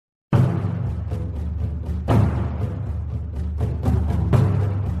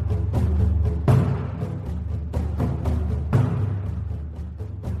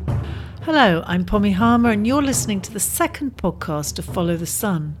Hello, I'm Pommy Harmar and you're listening to the second podcast of Follow the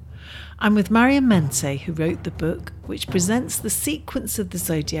Sun. I'm with Marion Mente, who wrote the book, which presents the sequence of the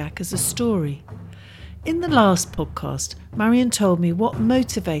zodiac as a story. In the last podcast, Marion told me what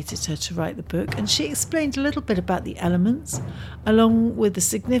motivated her to write the book, and she explained a little bit about the elements, along with the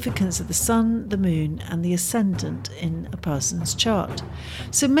significance of the sun, the moon, and the ascendant in a person's chart.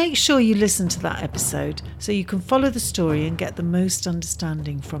 So make sure you listen to that episode so you can follow the story and get the most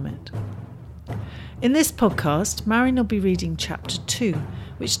understanding from it. In this podcast, Marion will be reading Chapter 2,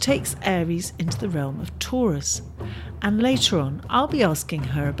 which takes Aries into the realm of Taurus. And later on, I'll be asking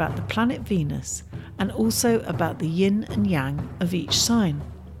her about the planet Venus and also about the yin and yang of each sign.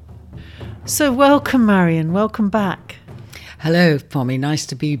 So welcome, Marion. Welcome back. Hello, Pommy. Nice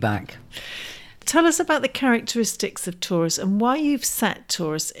to be back. Tell us about the characteristics of Taurus and why you've set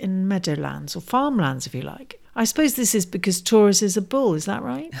Taurus in meadowlands or farmlands, if you like. I suppose this is because Taurus is a bull, is that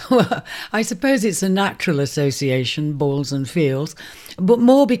right? Well, I suppose it's a natural association, bulls and fields, but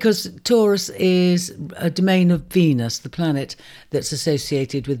more because Taurus is a domain of Venus, the planet that's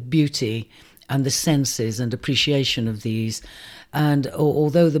associated with beauty and the senses and appreciation of these. And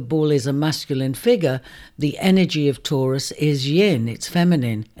although the bull is a masculine figure, the energy of Taurus is yin, it's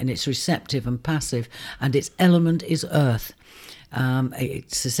feminine, and it's receptive and passive, and its element is earth.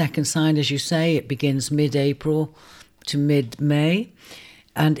 It's the second sign, as you say. It begins mid-April to mid-May,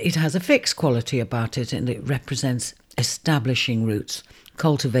 and it has a fixed quality about it, and it represents establishing roots,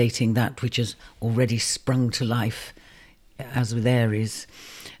 cultivating that which has already sprung to life, as with Aries.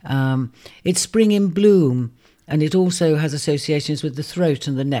 It's spring in bloom, and it also has associations with the throat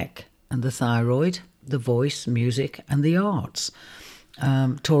and the neck and the thyroid, the voice, music, and the arts.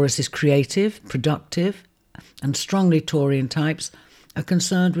 Taurus is creative, productive, and strongly Taurian types are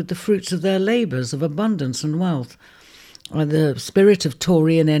concerned with the fruits of their labours of abundance and wealth. The spirit of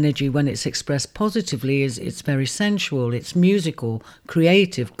Taurian energy, when it's expressed positively, it's very sensual, it's musical,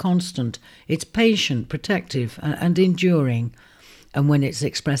 creative, constant, it's patient, protective, and enduring. And when it's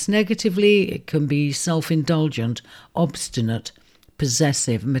expressed negatively, it can be self-indulgent, obstinate,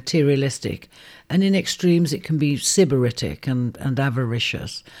 possessive, materialistic, and in extremes it can be sybaritic and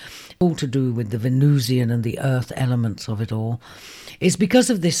avaricious. All to do with the Venusian and the earth elements of it all. It's because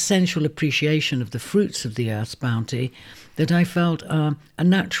of this sensual appreciation of the fruits of the earth's bounty that I felt a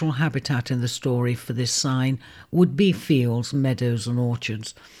natural habitat in the story for this sign would be fields, meadows and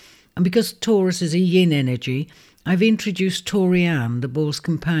orchards. And because Taurus is a yin energy, I've introduced Taurian, the bull's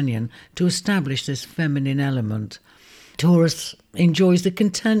companion, to establish this feminine element. Taurus enjoys the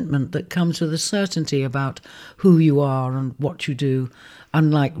contentment that comes with a certainty about who you are and what you do,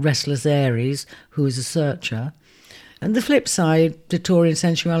 unlike restless Aries, who is a searcher. And the flip side to Taurian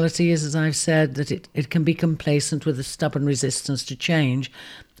sensuality is, as I've said, that it can be complacent with a stubborn resistance to change,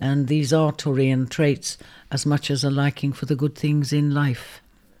 and these are Taurian traits as much as a liking for the good things in life.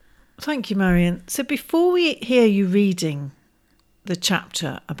 Thank you, Marion. So before we hear you reading the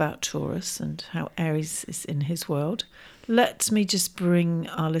chapter about Taurus and how Aries is in his world, let me just bring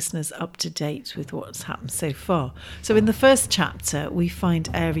our listeners up to date with what's happened so far. So in the first chapter, we find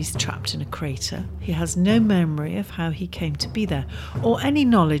Aries trapped in a crater. He has no memory of how he came to be there or any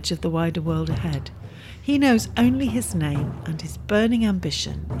knowledge of the wider world ahead. He knows only his name, and his burning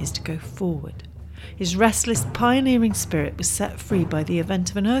ambition is to go forward. His restless, pioneering spirit was set free by the event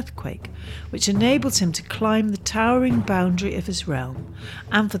of an earthquake, which enabled him to climb the towering boundary of his realm,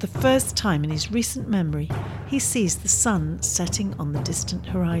 and for the first time in his recent memory, he sees the sun setting on the distant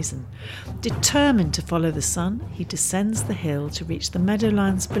horizon. Determined to follow the sun, he descends the hill to reach the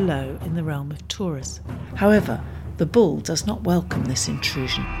meadowlands below in the realm of Taurus. However, the bull does not welcome this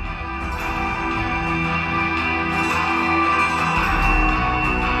intrusion.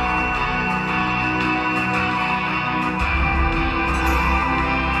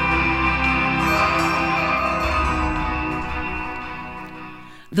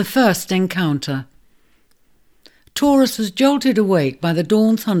 The first encounter. Taurus was jolted awake by the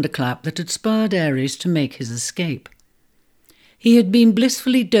dawn thunderclap that had spurred Aries to make his escape. He had been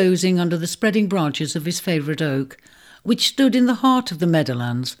blissfully dozing under the spreading branches of his favourite oak, which stood in the heart of the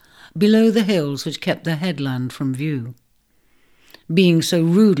meadowlands, below the hills which kept the headland from view. Being so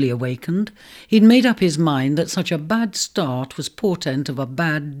rudely awakened, he'd made up his mind that such a bad start was portent of a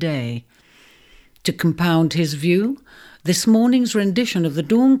bad day. To compound his view, this morning's rendition of the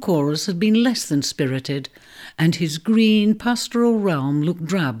dawn chorus had been less than spirited, and his green pastoral realm looked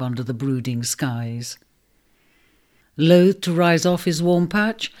drab under the brooding skies. Loath to rise off his warm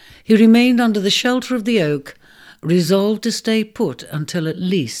patch, he remained under the shelter of the oak, resolved to stay put until at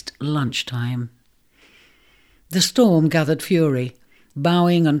least lunchtime. The storm gathered fury,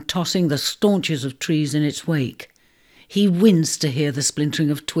 bowing and tossing the staunches of trees in its wake. He winced to hear the splintering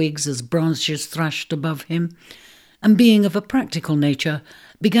of twigs as branches thrashed above him, and being of a practical nature,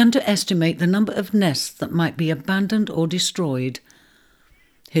 began to estimate the number of nests that might be abandoned or destroyed.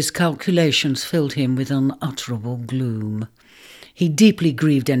 His calculations filled him with unutterable gloom. He deeply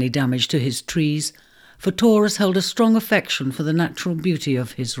grieved any damage to his trees, for Taurus held a strong affection for the natural beauty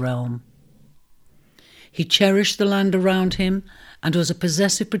of his realm. He cherished the land around him and was a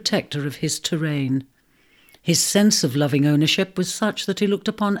possessive protector of his terrain. His sense of loving ownership was such that he looked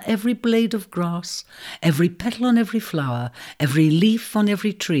upon every blade of grass, every petal on every flower, every leaf on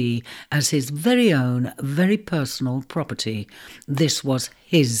every tree as his very own, very personal property. This was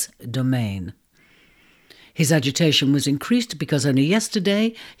his domain. His agitation was increased because only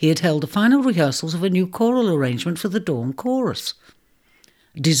yesterday he had held the final rehearsals of a new choral arrangement for the dawn chorus.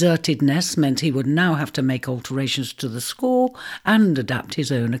 Deserted nests meant he would now have to make alterations to the score and adapt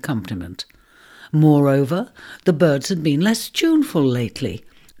his own accompaniment. Moreover, the birds had been less tuneful lately,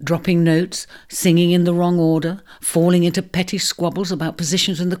 dropping notes, singing in the wrong order, falling into petty squabbles about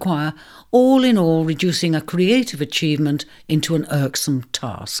positions in the choir, all in all reducing a creative achievement into an irksome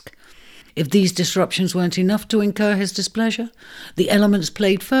task. If these disruptions weren't enough to incur his displeasure, the elements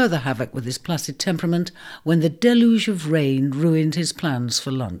played further havoc with his placid temperament when the deluge of rain ruined his plans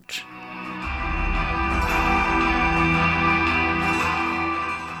for lunch.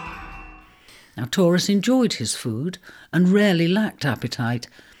 Now, Taurus enjoyed his food and rarely lacked appetite.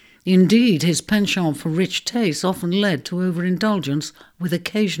 Indeed, his penchant for rich tastes often led to overindulgence with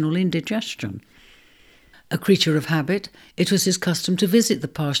occasional indigestion. A creature of habit, it was his custom to visit the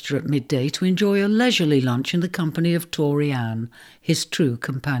pasture at midday to enjoy a leisurely lunch in the company of There&amp, his true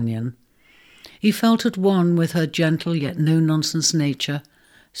companion. He felt at one with her gentle yet no-nonsense nature,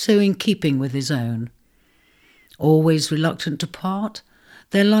 so in keeping with his own. Always reluctant to part,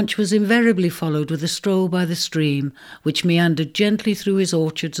 their lunch was invariably followed with a stroll by the stream, which meandered gently through his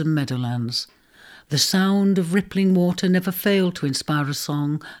orchards and meadowlands. The sound of rippling water never failed to inspire a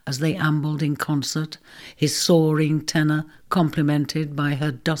song as they ambled in concert, his soaring tenor complemented by her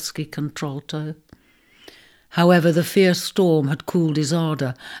dusky contralto. However, the fierce storm had cooled his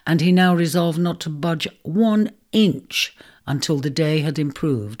ardour, and he now resolved not to budge 1 inch until the day had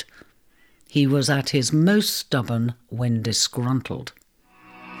improved. He was at his most stubborn when disgruntled.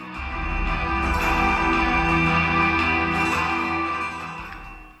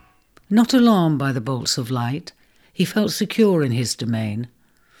 Not alarmed by the bolts of light, he felt secure in his domain.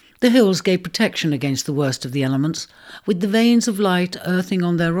 The hills gave protection against the worst of the elements, with the veins of light earthing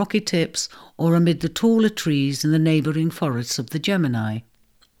on their rocky tips or amid the taller trees in the neighbouring forests of the Gemini.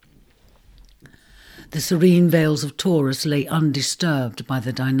 The serene vales of Taurus lay undisturbed by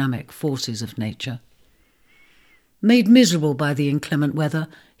the dynamic forces of nature. Made miserable by the inclement weather,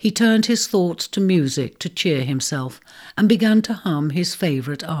 he turned his thoughts to music to cheer himself and began to hum his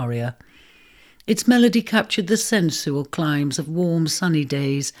favourite aria. Its melody captured the sensual climes of warm sunny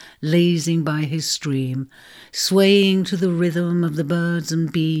days lazing by his stream, swaying to the rhythm of the birds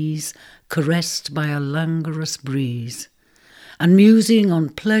and bees, caressed by a languorous breeze. And musing on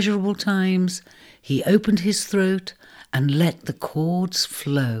pleasurable times, he opened his throat and let the chords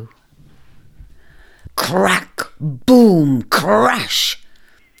flow. Crack, boom, crash!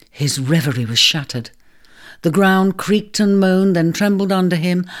 His reverie was shattered. The ground creaked and moaned, then trembled under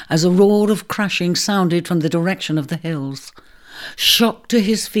him as a roar of crashing sounded from the direction of the hills. Shocked to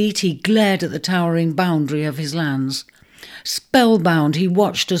his feet, he glared at the towering boundary of his lands. Spellbound, he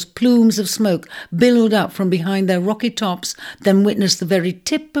watched as plumes of smoke billowed up from behind their rocky tops, then witnessed the very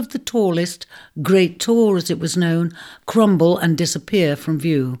tip of the tallest, Great Tor as it was known, crumble and disappear from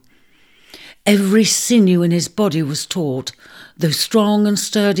view. Every sinew in his body was taut. Though strong and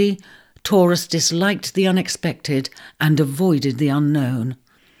sturdy, Taurus disliked the unexpected and avoided the unknown.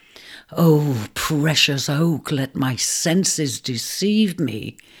 "Oh, precious oak, let my senses deceive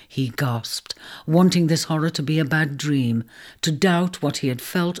me," he gasped, wanting this horror to be a bad dream, to doubt what he had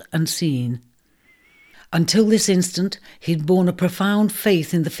felt and seen. Until this instant, he had borne a profound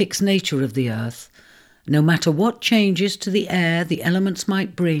faith in the fixed nature of the earth. No matter what changes to the air the elements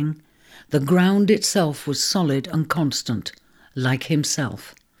might bring, the ground itself was solid and constant, like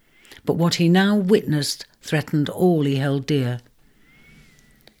himself. But what he now witnessed threatened all he held dear.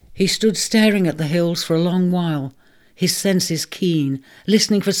 He stood staring at the hills for a long while, his senses keen,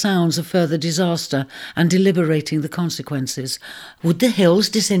 listening for sounds of further disaster and deliberating the consequences. Would the hills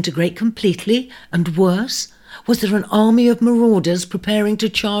disintegrate completely, and worse? Was there an army of marauders preparing to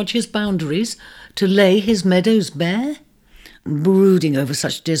charge his boundaries, to lay his meadows bare? Brooding over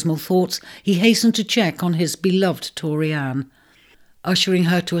such dismal thoughts, he hastened to check on his beloved There&amp. Ushering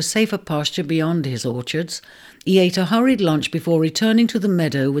her to a safer pasture beyond his orchards, he ate a hurried lunch before returning to the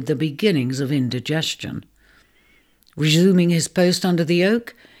meadow with the beginnings of indigestion. Resuming his post under the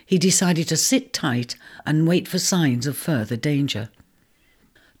oak, he decided to sit tight and wait for signs of further danger.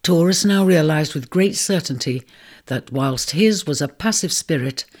 Taurus now realised with great certainty that whilst his was a passive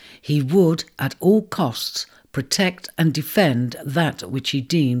spirit, he would, at all costs, protect and defend that which he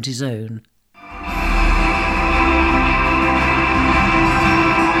deemed his own.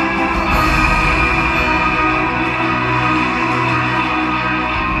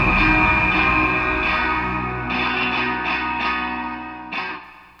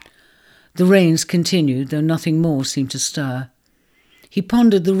 The rains continued, though nothing more seemed to stir. He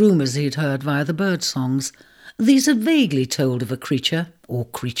pondered the rumours he had heard via the bird songs. These had vaguely told of a creature, or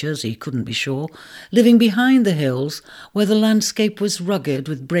creatures, he couldn't be sure, living behind the hills, where the landscape was rugged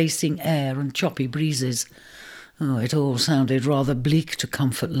with bracing air and choppy breezes. It all sounded rather bleak to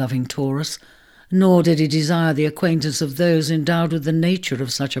comfort-loving Taurus, nor did he desire the acquaintance of those endowed with the nature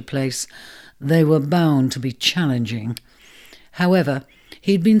of such a place. They were bound to be challenging. However,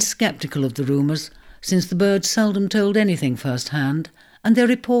 he had been sceptical of the rumours, since the birds seldom told anything first-hand, and their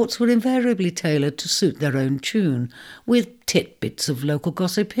reports were invariably tailored to suit their own tune, with titbits of local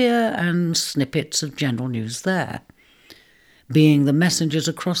gossip here and snippets of general news there. Being the messengers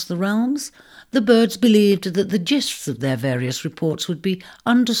across the realms, the birds believed that the gists of their various reports would be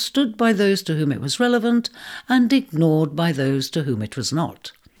understood by those to whom it was relevant and ignored by those to whom it was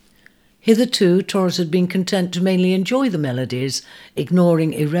not. Hitherto, Taurus had been content to mainly enjoy the melodies,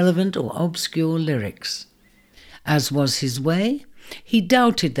 ignoring irrelevant or obscure lyrics. As was his way, he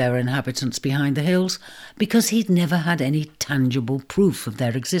doubted their inhabitants behind the hills because he'd never had any tangible proof of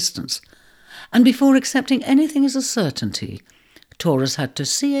their existence. And before accepting anything as a certainty, Taurus had to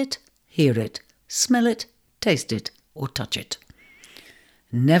see it, hear it, smell it, taste it, or touch it.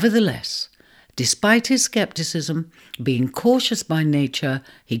 Nevertheless, despite his scepticism, being cautious by nature,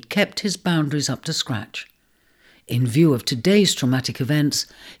 he'd kept his boundaries up to scratch. In view of today's traumatic events,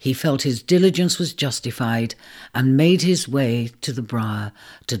 he felt his diligence was justified and made his way to the briar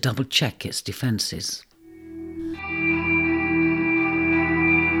to double-check its defences.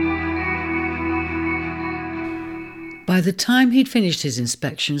 By the time he'd finished his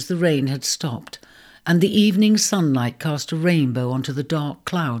inspections, the rain had stopped, and the evening sunlight cast a rainbow onto the dark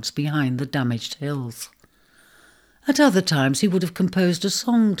clouds behind the damaged hills. At other times he would have composed a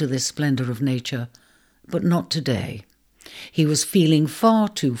song to this splendour of nature, but not today. He was feeling far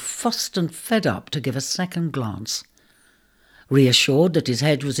too fussed and fed up to give a second glance. Reassured that his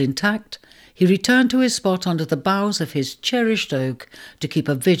hedge was intact, he returned to his spot under the boughs of his cherished oak to keep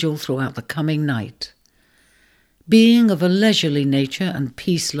a vigil throughout the coming night. Being of a leisurely nature and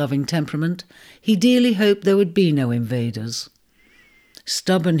peace-loving temperament, he dearly hoped there would be no invaders.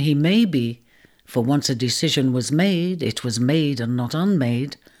 Stubborn he may be, for once a decision was made, it was made and not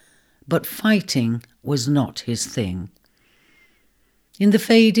unmade, but fighting was not his thing. In the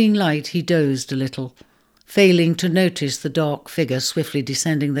fading light he dozed a little, failing to notice the dark figure swiftly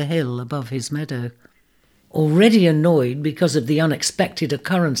descending the hill above his meadow. Already annoyed because of the unexpected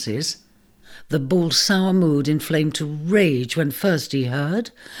occurrences, the bull's sour mood inflamed to rage when first he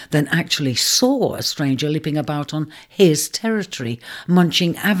heard, then actually saw a stranger leaping about on his territory,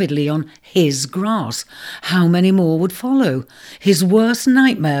 munching avidly on his grass. How many more would follow? His worst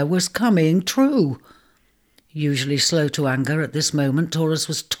nightmare was coming true. Usually slow to anger, at this moment Taurus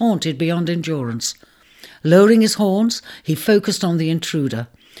was taunted beyond endurance. Lowering his horns, he focused on the intruder.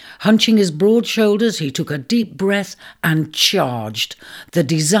 Hunching his broad shoulders, he took a deep breath and charged. The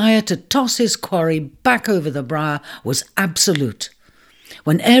desire to toss his quarry back over the briar was absolute.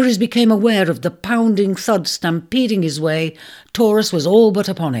 When Ares became aware of the pounding thud stampeding his way, Taurus was all but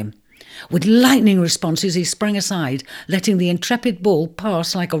upon him. With lightning responses, he sprang aside, letting the intrepid bull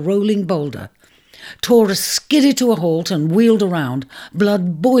pass like a rolling boulder. Taurus skidded to a halt and wheeled around,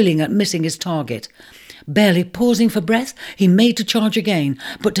 blood boiling at missing his target. Barely pausing for breath, he made to charge again,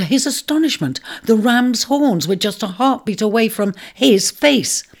 but to his astonishment, the ram's horns were just a heartbeat away from his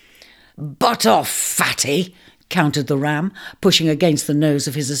face. "Butt off, fatty!" countered the ram, pushing against the nose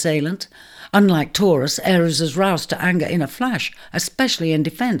of his assailant. Unlike Taurus, Ares was roused to anger in a flash, especially in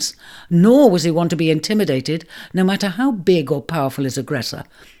defence. Nor was he one to be intimidated, no matter how big or powerful his aggressor.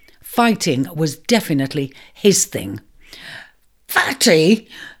 Fighting was definitely his thing. "Fatty!"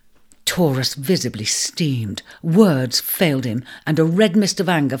 Taurus visibly steamed. Words failed him, and a red mist of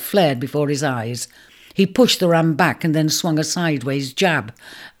anger flared before his eyes. He pushed the ram back and then swung a sideways jab.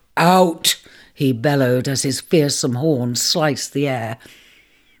 "Out!" he bellowed as his fearsome horns sliced the air.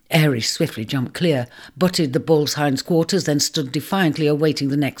 Aries swiftly jumped clear, butted the bull's hindquarters, then stood defiantly awaiting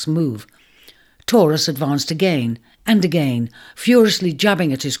the next move. Taurus advanced again and again, furiously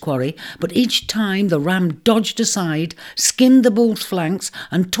jabbing at his quarry, but each time the ram dodged aside, skimmed the bull's flanks,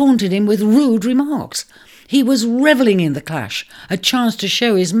 and taunted him with rude remarks. He was revelling in the clash, a chance to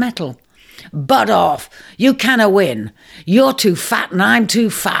show his mettle. "Bud off! You canna win! You're too fat and I'm too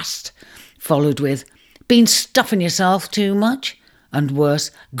fast!" Followed with, "Been stuffing yourself too much?" And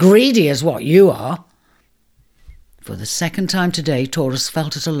worse, "Greedy is what you are." For the second time today, Taurus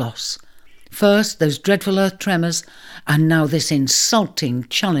felt at a loss. First, those dreadful earth tremors, and now this insulting,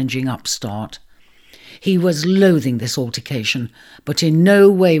 challenging upstart. He was loathing this altercation, but in no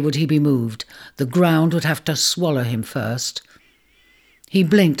way would he be moved. The ground would have to swallow him first. He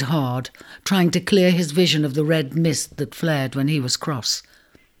blinked hard, trying to clear his vision of the red mist that flared when he was cross.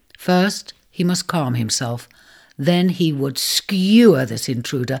 First, he must calm himself. Then he would skewer this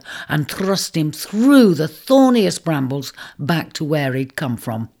intruder and thrust him through the thorniest brambles back to where he'd come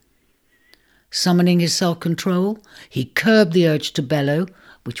from. Summoning his self-control, he curbed the urge to bellow,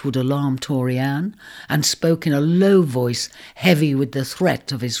 which would alarm Torianne, and spoke in a low voice, heavy with the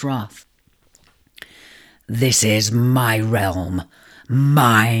threat of his wrath. "This is my realm,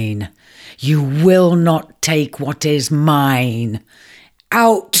 mine. You will not take what is mine.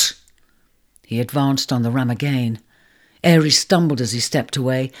 Out!" He advanced on the ram again. Aries stumbled as he stepped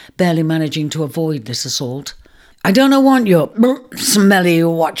away, barely managing to avoid this assault. "I don't want your smelly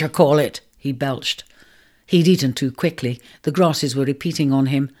what-you-call-it," he belched. He'd eaten too quickly, the grasses were repeating on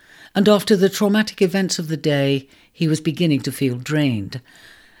him, and after the traumatic events of the day, he was beginning to feel drained.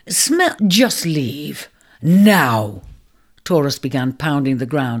 Just leave. Now!" Taurus began pounding the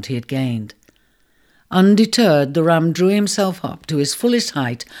ground he had gained. Undeterred, the ram drew himself up to his fullest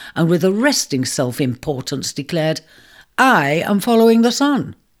height and with arresting self-importance declared, "I am following the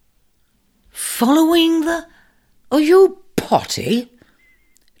sun." "Following the... Are you potty?"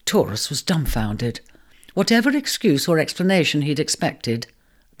 Taurus was dumbfounded. Whatever excuse or explanation he'd expected,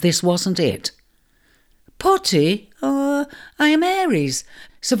 this wasn't it. "Potty? I am Aries,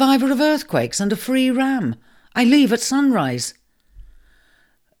 survivor of earthquakes and a free ram. I leave at sunrise."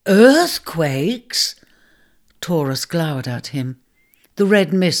 "Earthquakes?" Taurus glowered at him. The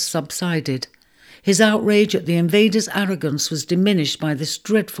red mist subsided. His outrage at the invader's arrogance was diminished by this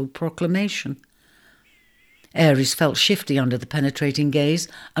dreadful proclamation. Aries felt shifty under the penetrating gaze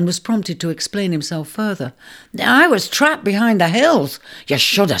and was prompted to explain himself further. "I was trapped behind the hills. You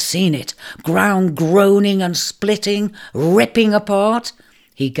should have seen it. Ground groaning and splitting, ripping apart."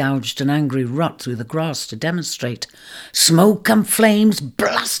 He gouged an angry rut through the grass to demonstrate. "Smoke and flames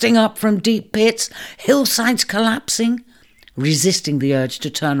blasting up from deep pits, hillsides collapsing." Resisting the urge to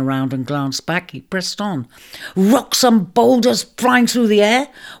turn around and glance back, he pressed on. "Rocks and boulders flying through the air.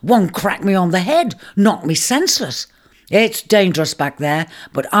 One cracked me on the head, knocked me senseless. It's dangerous back there,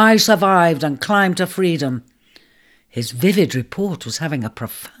 but I survived and climbed to freedom." His vivid report was having a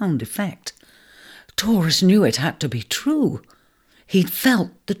profound effect. Taurus knew it had to be true. He'd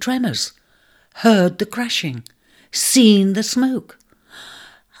felt the tremors, heard the crashing, seen the smoke.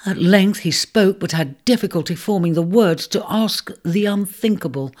 At length he spoke, but had difficulty forming the words to ask the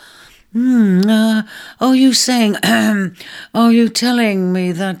unthinkable. Are you saying, are you telling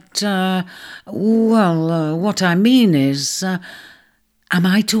me that, what I mean is, am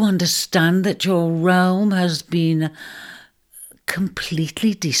I to understand that your realm has been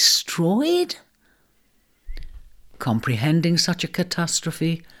completely destroyed?" Comprehending such a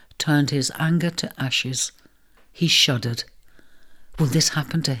catastrophe turned his anger to ashes. He shuddered. Will this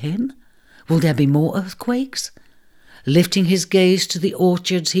happen to him? Will there be more earthquakes? Lifting his gaze to the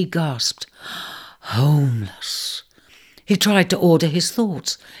orchards, he gasped. Homeless. He tried to order his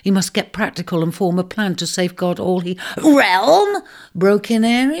thoughts. He must get practical and form a plan to safeguard all he... "Realm?" broke in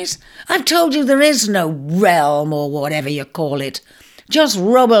Aries. "I've told you there is no realm, or whatever you call it. Just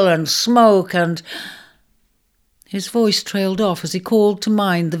rubble and smoke and..." His voice trailed off as he called to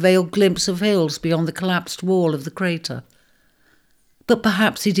mind the veiled glimpse of hills beyond the collapsed wall of the crater. But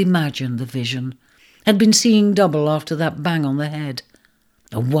perhaps he'd imagined the vision, had been seeing double after that bang on the head.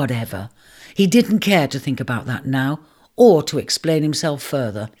 Or whatever. He didn't care to think about that now, or to explain himself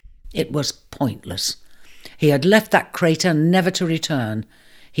further. It was pointless. He had left that crater never to return.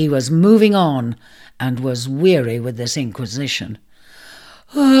 He was moving on, and was weary with this inquisition.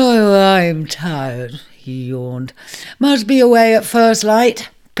 "Oh, I'm tired," he yawned. "Must be away at first light.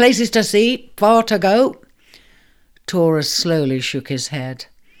 Places to see, far to go." Taurus slowly shook his head.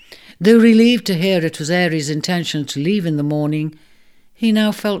 Though relieved to hear it was Aries' intention to leave in the morning, he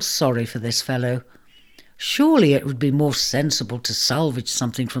now felt sorry for this fellow. Surely it would be more sensible to salvage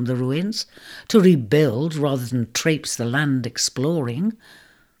something from the ruins, to rebuild rather than traipse the land exploring.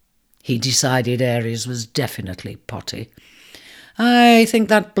 He decided Aries was definitely potty. "I think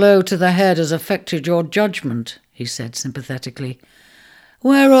that blow to the head has affected your judgment," he said sympathetically.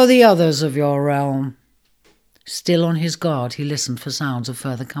 "Where are the others of your realm?" Still on his guard, he listened for sounds of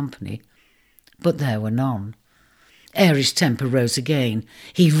further company, but there were none. Aries' temper rose again.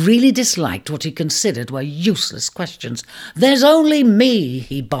 He really disliked what he considered were useless questions. "There's only me,"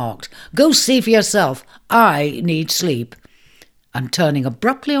 he barked. "Go see for yourself. I need sleep." And turning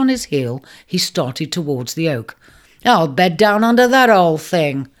abruptly on his heel, he started towards the oak. "I'll bed down under that old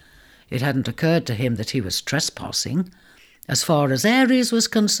thing." It hadn't occurred to him that he was trespassing. As far as Aries was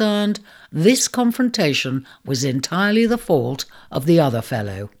concerned, this confrontation was entirely the fault of the other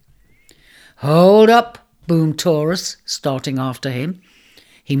fellow. "Hold up," boomed Taurus, starting after him.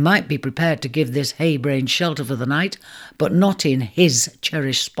 He might be prepared to give this hay-brain shelter for the night, but not in his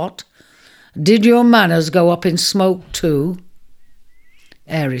cherished spot. "Did your manners go up in smoke too?"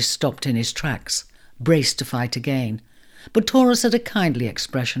 Aries stopped in his tracks, braced to fight again, but Taurus had a kindly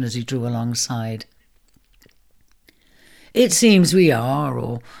expression as he drew alongside. "It seems we are,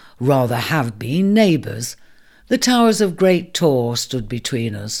 or rather have been, neighbours. The towers of Great Tor stood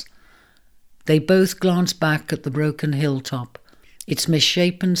between us." They both glanced back at the broken hilltop. Its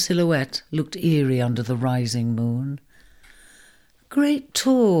misshapen silhouette looked eerie under the rising moon. "Great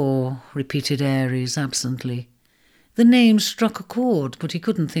Tor," repeated Aries absently. The name struck a chord, but he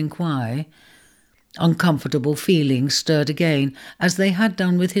couldn't think why. Uncomfortable feelings stirred again, as they had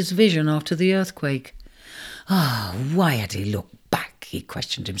done with his vision after the earthquake. Why had he looked back, he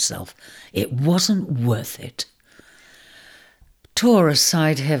questioned himself. It wasn't worth it. Taurus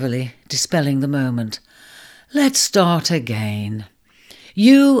sighed heavily, dispelling the moment. "Let's start again.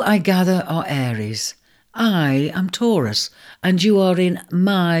 You, I gather, are Aries. I am Taurus, and you are in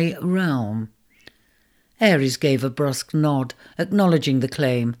my realm." Aries gave a brusque nod, acknowledging the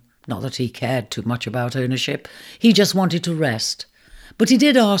claim. Not that he cared too much about ownership. He just wanted to rest. But he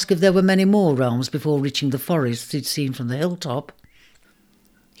did ask if there were many more realms before reaching the forests he'd seen from the hilltop.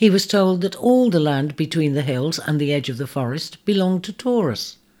 He was told that all the land between the hills and the edge of the forest belonged to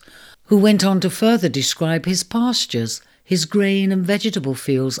Taurus, who went on to further describe his pastures, his grain and vegetable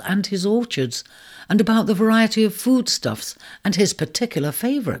fields and his orchards, and about the variety of foodstuffs and his particular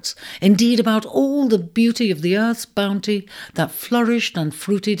favourites, indeed about all the beauty of the earth's bounty that flourished and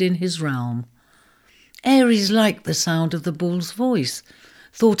fruited in his realm. Aries liked the sound of the bull's voice,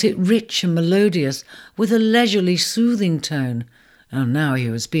 thought it rich and melodious, with a leisurely soothing tone. And now he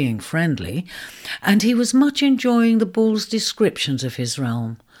was being friendly, and he was much enjoying the bull's descriptions of his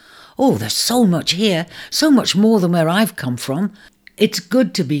realm. "Oh, there's so much here, so much more than where I've come from. It's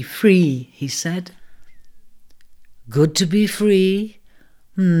good to be free," he said. "Good to be free?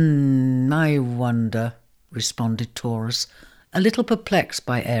 I wonder," responded Taurus, a little perplexed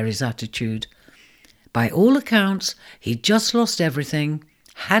by Aries' attitude. By all accounts, he'd just lost everything,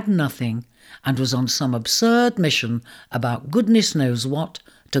 had nothing, and was on some absurd mission about goodness knows what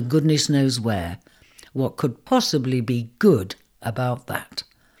to goodness knows where. What could possibly be good about that?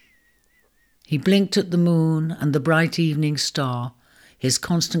 He blinked at the moon and the bright evening star, his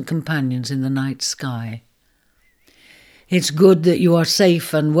constant companions in the night sky. "It's good that you are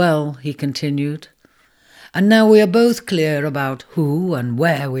safe and well," he continued. "And now we are both clear about who and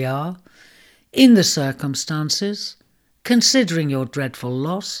where we are. In the circumstances, considering your dreadful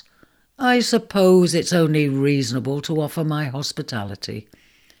loss, I suppose it's only reasonable to offer my hospitality.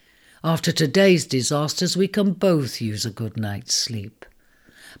 After today's disasters, we can both use a good night's sleep.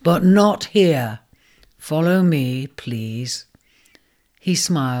 But not here. Follow me, please." He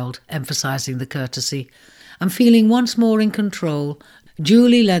smiled, emphasising the courtesy, and feeling once more in control,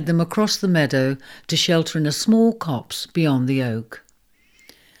 duly led them across the meadow to shelter in a small copse beyond the oak.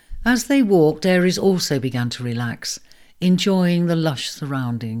 As they walked, Aries also began to relax, enjoying the lush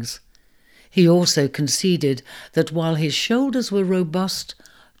surroundings. He also conceded that while his shoulders were robust,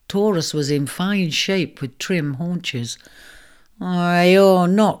 Taurus was in fine shape with trim haunches. "You're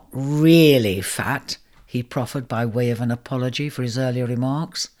not really fat," he proffered by way of an apology for his earlier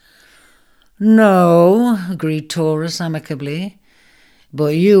remarks. "No," agreed Taurus amicably,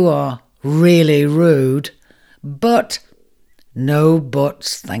 "but you are really rude. But—" "No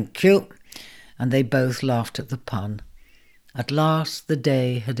buts, thank you." And they both laughed at the pun. At last the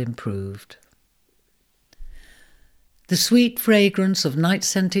day had improved. The sweet fragrance of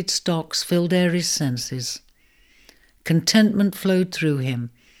night-scented stocks filled Aries' senses. Contentment flowed through him,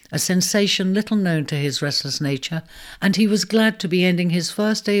 a sensation little known to his restless nature, and he was glad to be ending his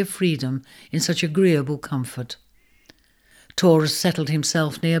first day of freedom in such agreeable comfort. Taurus settled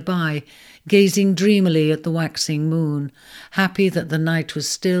himself nearby, gazing dreamily at the waxing moon, happy that the night was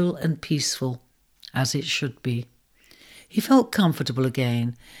still and peaceful, as it should be. He felt comfortable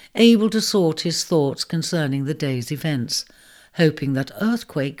again, able to sort his thoughts concerning the day's events, hoping that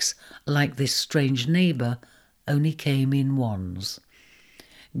earthquakes, like this strange neighbour, only came in ones.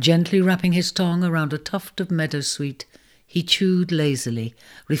 Gently wrapping his tongue around a tuft of meadowsweet, he chewed lazily,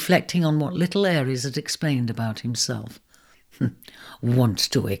 reflecting on what little Aries had explained about himself. "Wants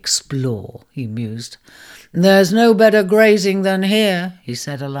to explore," he mused. "There's no better grazing than here," he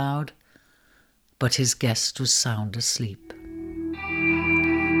said aloud. But his guest was sound asleep.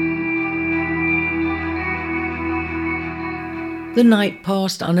 The night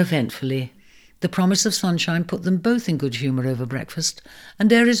passed uneventfully. The promise of sunshine put them both in good humour over breakfast,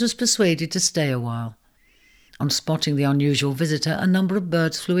 and Aries was persuaded to stay a while. On spotting the unusual visitor, a number of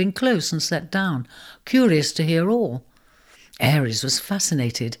birds flew in close and sat down, curious to hear all. Aries was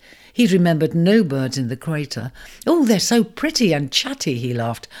fascinated. He'd remembered no birds in the crater. "Oh, they're so pretty and chatty," he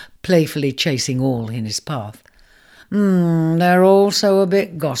laughed, playfully chasing all in his path. They're also a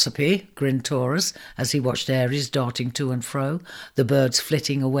bit gossipy," grinned Taurus, as he watched Aries darting to and fro, the birds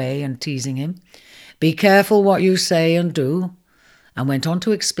flitting away and teasing him. "Be careful what you say and do," and went on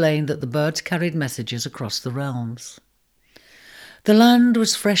to explain that the birds carried messages across the realms. The land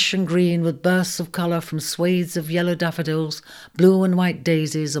was fresh and green, with bursts of colour from swathes of yellow daffodils, blue and white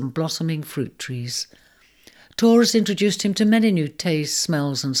daisies, and blossoming fruit trees. Taurus introduced him to many new tastes,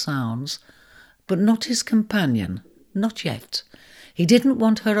 smells and sounds, but not his companion, not yet. He didn't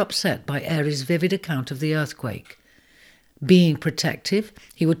want her upset by Aries' vivid account of the earthquake. Being protective,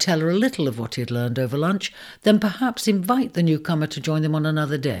 he would tell her a little of what he had learned over lunch, then perhaps invite the newcomer to join them on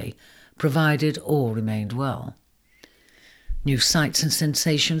another day, provided all remained well. New sights and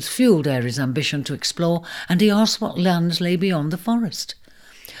sensations fuelled Aries' ambition to explore, and he asked what lands lay beyond the forest.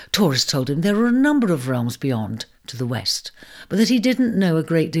 Taurus told him there were a number of realms beyond, to the west, but that he didn't know a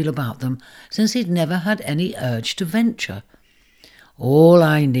great deal about them, since he'd never had any urge to venture. "All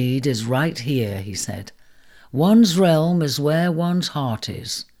I need is right here," he said. "One's realm is where one's heart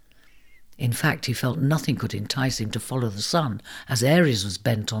is." In fact, he felt nothing could entice him to follow the sun, as Aries was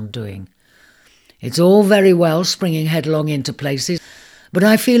bent on doing. "It's all very well springing headlong into places, but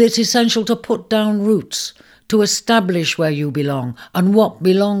I feel it's essential to put down roots, to establish where you belong and what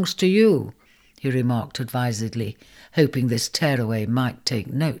belongs to you," he remarked advisedly, hoping this tearaway might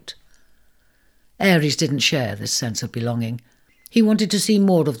take note. Aries didn't share this sense of belonging. He wanted to see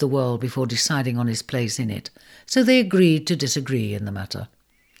more of the world before deciding on his place in it, so they agreed to disagree in the matter.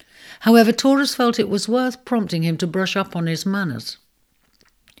 However, Taurus felt it was worth prompting him to brush up on his manners.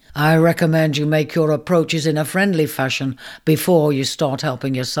 "I recommend you make your approaches in a friendly fashion before you start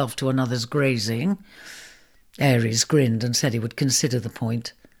helping yourself to another's grazing." Aries grinned and said he would consider the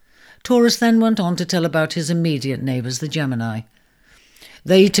point. Taurus then went on to tell about his immediate neighbours, the Gemini.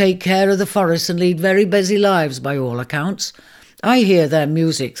 "They take care of the forest and lead very busy lives by all accounts. I hear their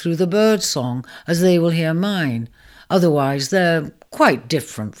music through the bird song, as they will hear mine. Otherwise they're quite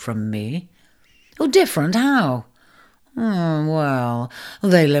different from me." "Oh, different? How?" Well,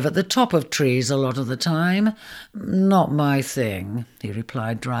 they live at the top of trees a lot of the time. Not my thing," he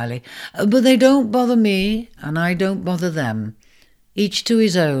replied dryly. "But they don't bother me, and I don't bother them. Each to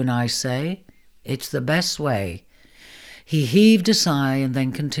his own, I say. It's the best way." He heaved a sigh and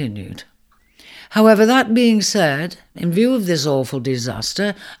then continued. "However, that being said, in view of this awful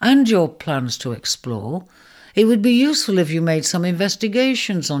disaster and your plans to explore, it would be useful if you made some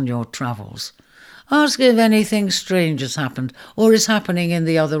investigations on your travels. Ask if anything strange has happened or is happening in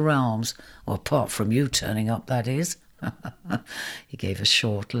the other realms, or apart from you turning up, that is." He gave a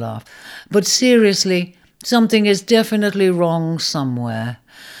short laugh. "But seriously, something is definitely wrong somewhere.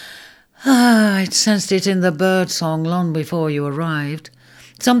 I'd sensed it in the bird song long before you arrived.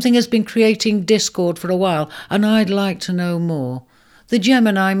 Something has been creating discord for a while, and I'd like to know more. The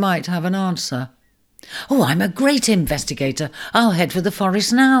Gemini might have an answer." "Oh, I'm a great investigator. I'll head for the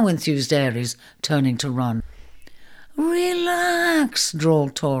forest now," enthused Aries, turning to run. "Relax,"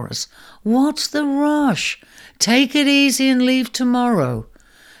 drawled Taurus. "What's the rush? Take it easy and leave tomorrow.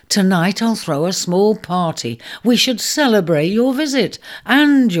 Tonight I'll throw a small party. We should celebrate your visit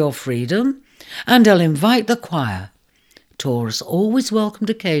and your freedom, and I'll invite the choir." Taurus always welcomed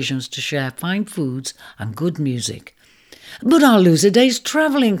occasions to share fine foods and good music. "But I'll lose a day's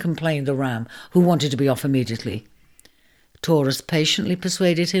travelling," complained the ram, who wanted to be off immediately. Taurus patiently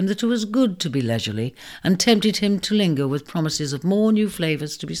persuaded him that it was good to be leisurely and tempted him to linger with promises of more new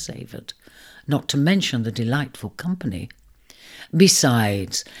flavours to be savoured, not to mention the delightful company.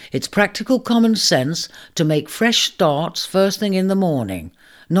 Besides, it's practical common sense to make fresh starts first thing in the morning,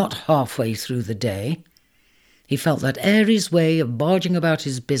 not halfway through the day. He felt that Aries' way of barging about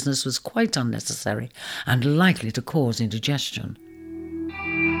his business was quite unnecessary and likely to cause indigestion.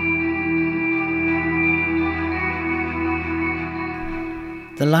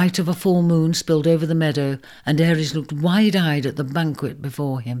 The light of a full moon spilled over the meadow, and Aries looked wide-eyed at the banquet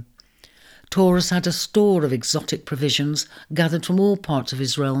before him. Taurus had a store of exotic provisions gathered from all parts of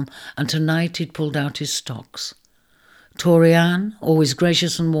his realm, and tonight he'd pulled out his stocks. Taurian, always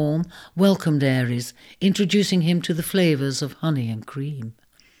gracious and warm, welcomed Aries, introducing him to the flavours of honey and cream.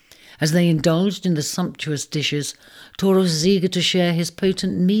 As they indulged in the sumptuous dishes, Taurus was eager to share his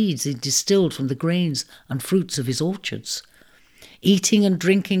potent meads he distilled from the grains and fruits of his orchards. Eating and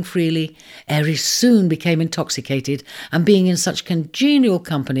drinking freely, Aries soon became intoxicated, and being in such congenial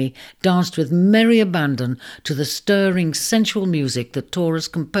company, danced with merry abandon to the stirring sensual music that Taurus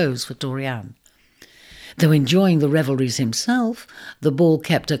composed for Taurian. Though enjoying the revelries himself, the bull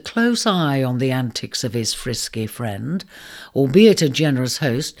kept a close eye on the antics of his frisky friend. Albeit a generous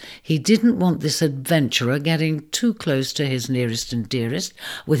host, he didn't want this adventurer getting too close to his nearest and dearest,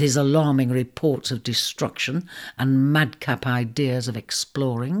 with his alarming reports of destruction and madcap ideas of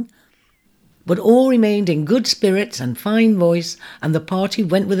exploring. But all remained in good spirits and fine voice, and the party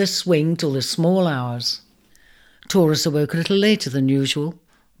went with a swing till the small hours. Taurus awoke a little later than usual.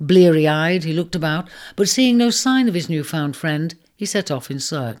 Bleary-eyed, he looked about, but seeing no sign of his newfound friend, he set off in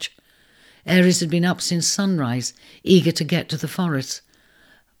search. Aries had been up since sunrise, eager to get to the forest.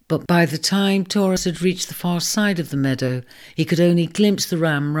 But by the time Taurus had reached the far side of the meadow, he could only glimpse the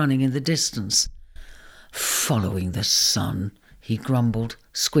ram running in the distance. "Following the sun," he grumbled,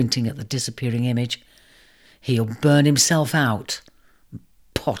 squinting at the disappearing image. "He'll burn himself out.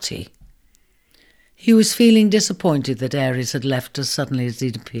 Potty." He was feeling disappointed that Aries had left as suddenly as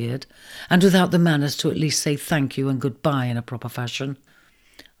he'd appeared, and without the manners to at least say thank you and goodbye in a proper fashion.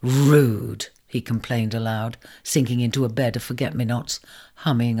 "Rude," he complained aloud, sinking into a bed of forget-me-nots,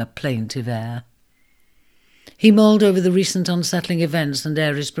 humming a plaintive air. He mulled over the recent unsettling events and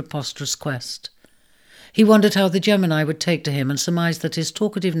Aries' preposterous quest. He wondered how the Gemini would take to him, and surmised that his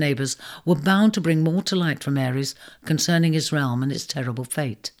talkative neighbours were bound to bring more to light from Aries concerning his realm and its terrible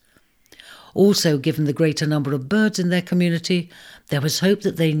fate. Also, given the greater number of birds in their community, there was hope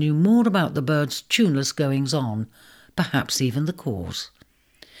that they knew more about the birds' tuneless goings-on, perhaps even the cause.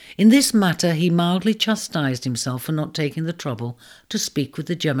 In this matter he mildly chastised himself for not taking the trouble to speak with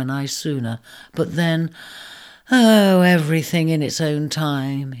the Gemini sooner, but then, "Oh, everything in its own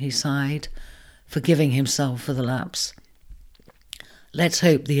time," he sighed, forgiving himself for the lapse. "Let's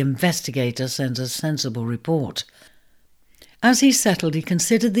hope the investigator sends a sensible report." As he settled, he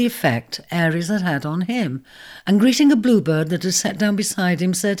considered the effect Aries had had on him, and greeting a bluebird that had sat down beside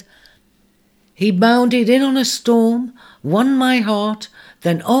him, said, "He bounded in on a storm, won my heart,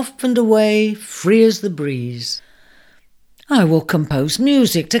 then off and away, free as the breeze. I will compose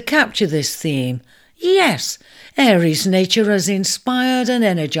music to capture this theme. Yes, Aries' nature has inspired and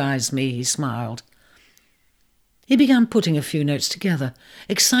energized me," he smiled. He began putting a few notes together,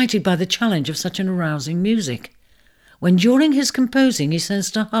 excited by the challenge of such an arousing music, when during his composing he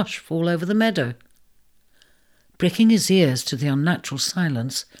sensed a hush fall over the meadow. Pricking his ears to the unnatural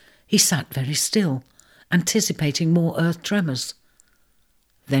silence, he sat very still, anticipating more earth tremors.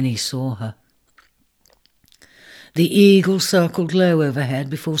 Then he saw her. The eagle circled low overhead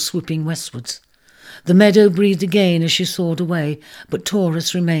before swooping westwards. The meadow breathed again as she soared away, but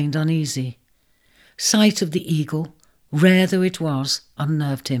Taurus remained uneasy. Sight of the eagle, rare though it was,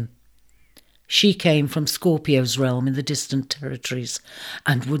 unnerved him. She came from Scorpio's realm in the distant territories,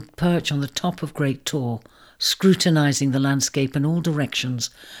 and would perch on the top of Great Tor, scrutinising the landscape in all directions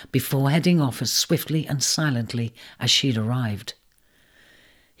before heading off as swiftly and silently as she'd arrived.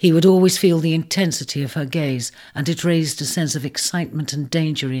 He would always feel the intensity of her gaze, and it raised a sense of excitement and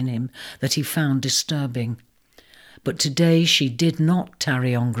danger in him that he found disturbing. But today she did not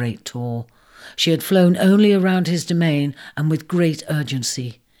tarry on Great Tor. She had flown only around his domain, and with great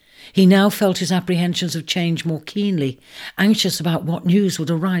urgency. He now felt his apprehensions of change more keenly, anxious about what news would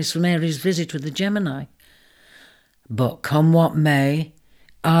arise from Aries' visit with the Gemini. "But come what may,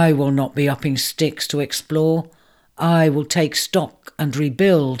 I will not be upping sticks to explore. I will take stock and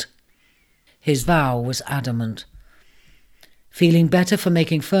rebuild." His vow was adamant. Feeling better for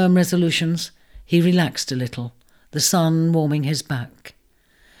making firm resolutions, he relaxed a little, the sun warming his back.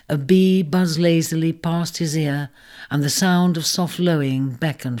 A bee buzzed lazily past his ear, and the sound of soft lowing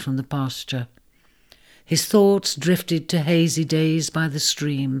beckoned from the pasture. His thoughts drifted to hazy days by the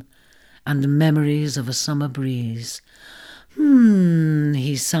stream and memories of a summer breeze.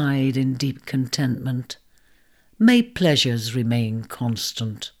 He sighed in deep contentment. May pleasures remain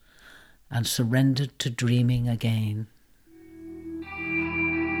constant, and surrendered to dreaming again.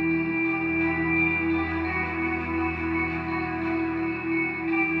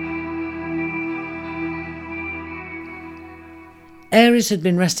 Aries had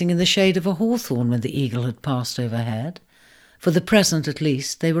been resting in the shade of a hawthorn when the eagle had passed overhead. For the present, at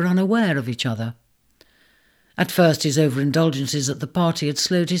least, they were unaware of each other. At first his overindulgences at the party had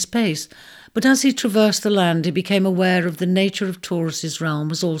slowed his pace, but as he traversed the land he became aware of the nature of Taurus's realm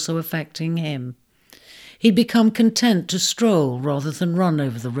was also affecting him. He'd become content to stroll rather than run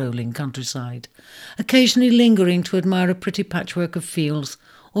over the rolling countryside, occasionally lingering to admire a pretty patchwork of fields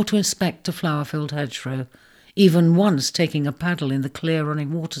or to inspect a flower-filled hedgerow, even once taking a paddle in the clear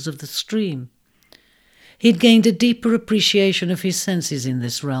running waters of the stream. He'd gained a deeper appreciation of his senses in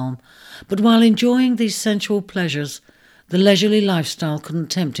this realm, but while enjoying these sensual pleasures, the leisurely lifestyle couldn't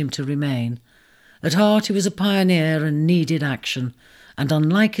tempt him to remain. At heart he was a pioneer and needed action, and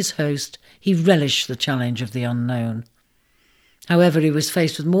unlike his host, he relished the challenge of the unknown. However, he was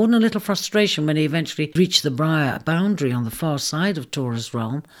faced with more than a little frustration when he eventually reached the briar boundary on the far side of Taurus'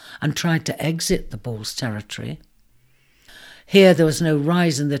 realm and tried to exit the bull's territory. Here there was no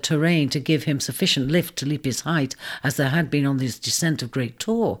rise in the terrain to give him sufficient lift to leap his height, as there had been on his descent of Great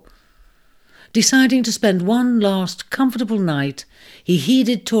Tor. Deciding to spend one last comfortable night, he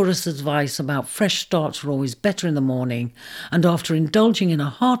heeded Taurus' advice about fresh starts were always better in the morning, and after indulging in a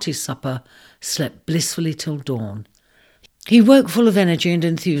hearty supper, slept blissfully till dawn. He woke full of energy and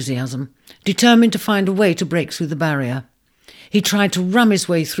enthusiasm, determined to find a way to break through the barrier. He tried to ram his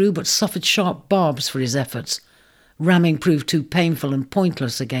way through, but suffered sharp barbs for his efforts. Ramming proved too painful and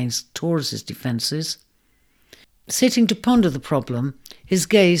pointless against Taurus's defences. Sitting to ponder the problem, his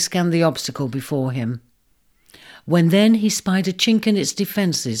gaze scanned the obstacle before him. When then he spied a chink in its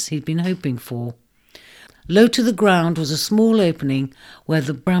defences he'd been hoping for. Low to the ground was a small opening where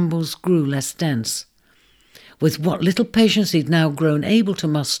the brambles grew less dense. With what little patience he'd now grown able to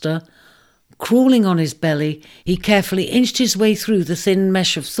muster, crawling on his belly, he carefully inched his way through the thin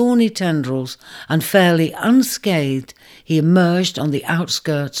mesh of thorny tendrils, and fairly unscathed he emerged on the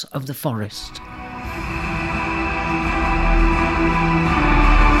outskirts of the forest.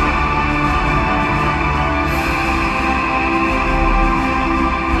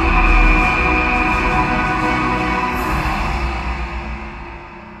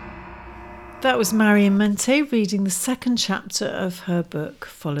 That was Marion Mente reading the second chapter of her book,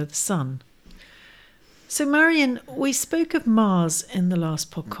 Follow the Sun. So Marion, we spoke of Mars in the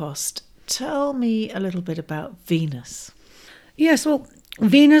last podcast. Tell me a little bit about Venus. Yes, well,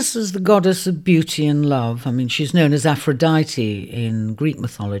 Venus is the goddess of beauty and love. I mean, she's known as Aphrodite in Greek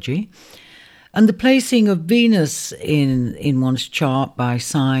mythology. And the placing of Venus in one's chart by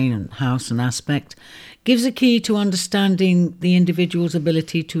sign and house and aspect gives a key to understanding the individual's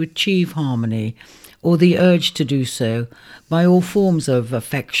ability to achieve harmony, or the urge to do so, by all forms of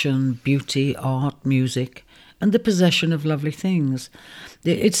affection, beauty, art, music, and the possession of lovely things.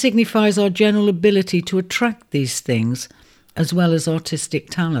 It signifies our general ability to attract these things, as well as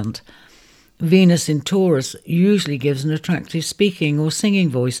artistic talent. Venus in Taurus usually gives an attractive speaking or singing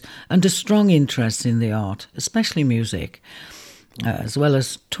voice and a strong interest in the art, especially music. As well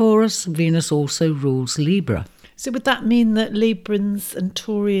as Taurus, Venus also rules Libra. So would that mean that Librans and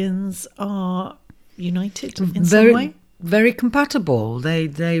Taurians are united in some way? Very compatible.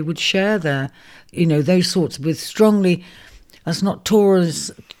 They would share their, those sorts with strongly, that's not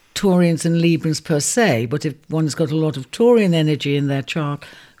Taurians and Librans per se, but if one's got a lot of Taurian energy in their chart,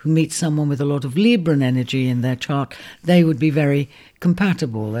 who meets someone with a lot of Libran energy in their chart, they would be very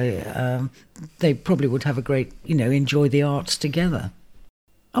compatible. They probably would have a great, enjoy the arts together.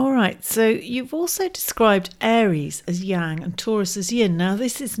 All right, so you've also described Aries as Yang and Taurus as Yin. Now,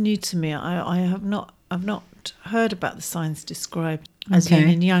 this is new to me. I have not heard about the signs described as Yin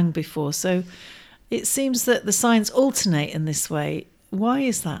and Yang before. So it seems that the signs alternate in this way. Why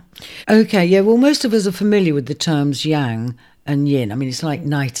is that? Okay, yeah, well, most of us are familiar with the terms Yang and Yin. I mean, it's like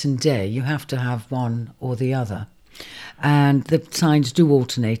night and day. You have to have one or the other. And the signs do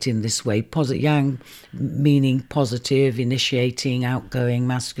alternate in this way. Yang meaning positive, initiating, outgoing,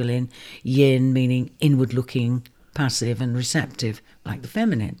 masculine. Yin meaning inward-looking, passive and receptive, like the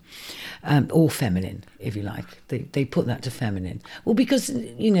feminine. Or feminine, if you like. They put that to feminine. Well, because,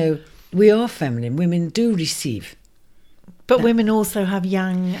 we are feminine. Women do receive. But women also have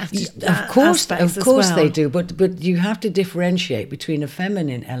yang Of course aspects as well. they do, but you have to differentiate between a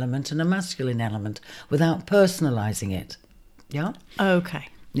feminine element and a masculine element without personalising it. Yeah? Okay.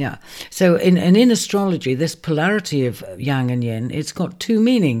 Yeah. So in astrology, this polarity of yang and yin, it's got two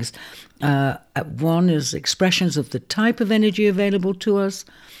meanings. One is expressions of the type of energy available to us,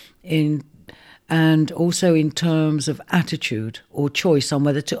 and also in terms of attitude or choice on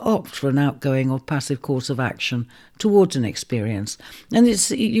whether to opt for an outgoing or passive course of action towards an experience. And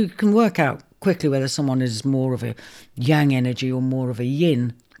you can work out quickly whether someone is more of a yang energy or more of a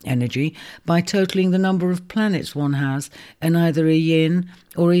yin energy by totaling the number of planets one has in either a yin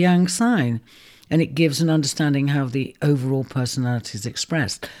or a yang sign. And it gives an understanding how the overall personality is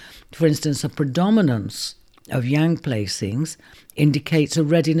expressed. For instance, a predominance of yang placings indicates a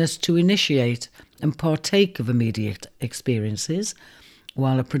readiness to initiate and partake of immediate experiences,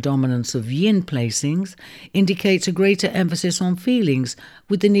 while a predominance of yin placings indicates a greater emphasis on feelings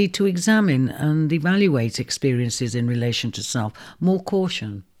with the need to examine and evaluate experiences in relation to self, more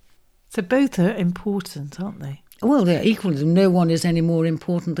caution. So both are important, aren't they? Well, they're equal. No one is any more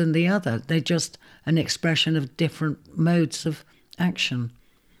important than the other. They're just an expression of different modes of action.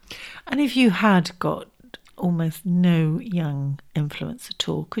 And if you had got almost no yang influence at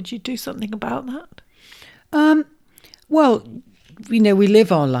all, could you do something about that? Well, we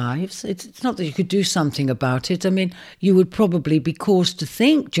live our lives. It's not that you could do something about it. I mean, you would probably be caused to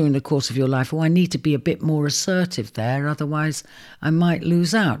think during the course of your life, I need to be a bit more assertive there, otherwise I might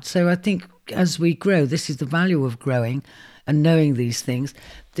lose out. So I think as we grow, this is the value of growing and knowing these things,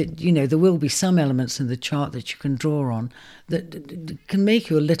 that, there will be some elements in the chart that you can draw on that can make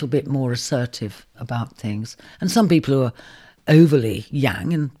you a little bit more assertive about things. And some people who are overly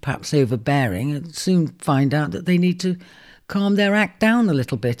yang and perhaps overbearing soon find out that they need to calm their act down a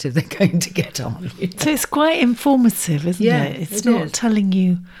little bit if they're going to get on. So it's quite informative, isn't it? It's not telling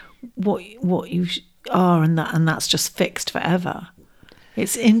you what you are and that's just fixed forever.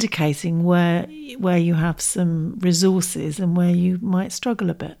 It's indicating where you have some resources and where you might struggle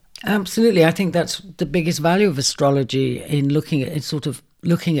a bit. Absolutely. I think that's the biggest value of astrology in looking at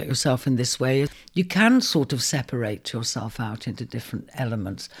yourself in this way. You can sort of separate yourself out into different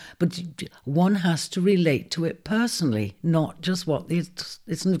elements, but one has to relate to it personally, not just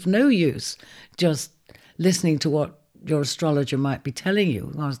it's of no use just listening to what your astrologer might be telling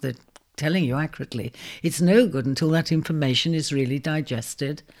you, as they're telling you accurately. It's no good until that information is really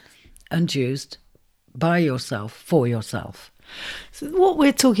digested and used by yourself, for yourself. So what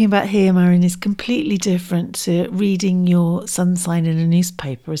we're talking about here, Marion, is completely different to reading your sun sign in a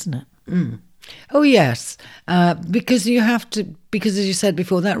newspaper, isn't it? Mm. Oh, yes. Because as you said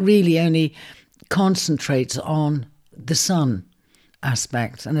before, that really only concentrates on the sun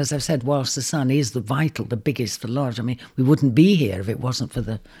aspect. And as I've said, whilst the sun is the biggest, the large, I mean, we wouldn't be here if it wasn't for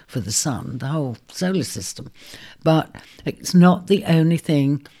the sun, the whole solar system. But it's not the only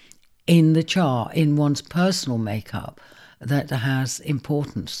thing in the chart, in one's personal makeup, that has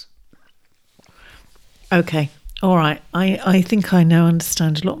importance. Okay. All right. I think I now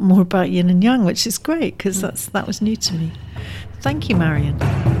understand a lot more about yin and yang, which is great because that was new to me. Thank you, Marion.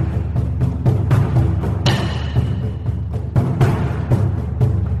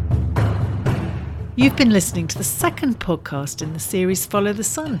 You've been listening to the second podcast in the series Follow the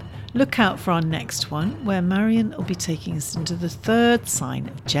Sun. Look out for our next one, where Marion will be taking us into the third sign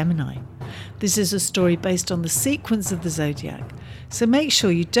of Gemini. This is a story based on the sequence of the zodiac, so make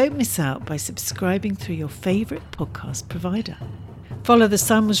sure you don't miss out by subscribing through your favourite podcast provider. Follow the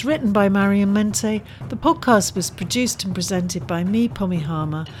Sun was written by Marion Mente, the podcast was produced and presented by me, Pommy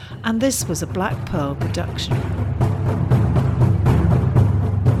Harmar, and this was a Black Pearl production.